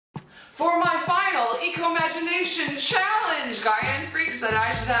For my final Eco-Imagination Challenge, Guyane Freak said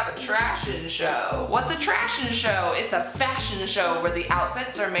I should have a trashin' show. What's a trashin' show? It's a fashion show where the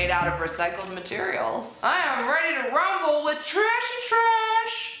outfits are made out of recycled materials. I am ready to rumble with trashy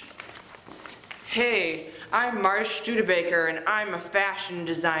trash! Hey, I'm Marsh Studebaker and I'm a fashion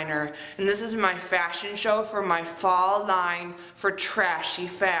designer, and this is my fashion show for my fall line for trashy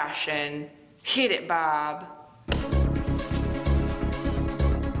fashion. Hit it, Bob.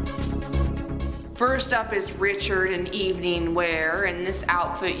 First up is Richard in evening wear, and this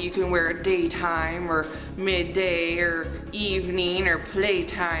outfit you can wear daytime or midday or evening or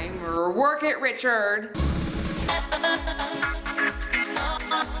playtime or work it, Richard.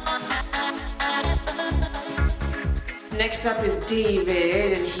 Next up is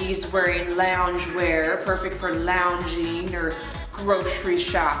David, and he's wearing loungewear, perfect for lounging or grocery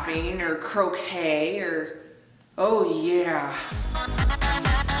shopping or croquet or, oh yeah.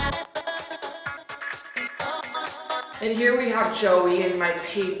 And here we have Joey in my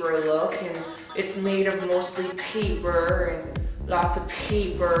paper look, and it's made of mostly paper and lots of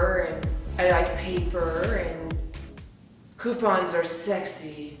paper, and I like paper, and coupons are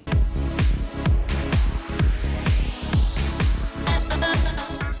sexy.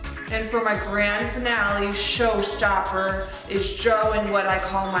 And for my grand finale showstopper is Joe in what I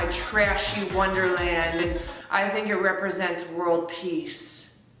call my trashy wonderland, and I think it represents world peace.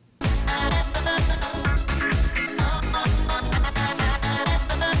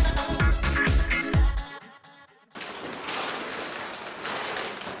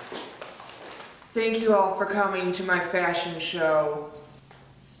 Thank you all for coming to my fashion show.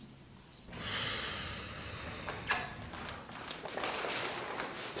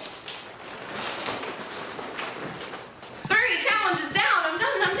 30 challenges down, I'm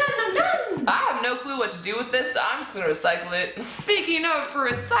done. I have no clue what to do with this, so I'm just gonna recycle it. Speaking of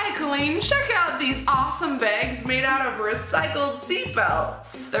recycling, check out these awesome bags made out of recycled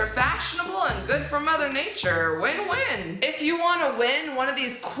seatbelts. They're fashionable and good for Mother Nature. Win-win. If you want to win one of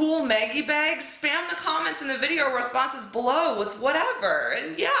these cool Maggie bags, spam the comments in the video responses below with whatever.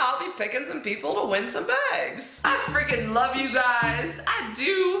 And yeah, I'll be picking some people to win some bags. I freaking love you guys. I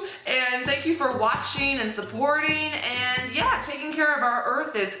do. And thank you for watching and supporting. And yeah, taking care of our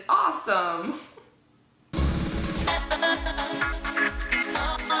earth is awesome.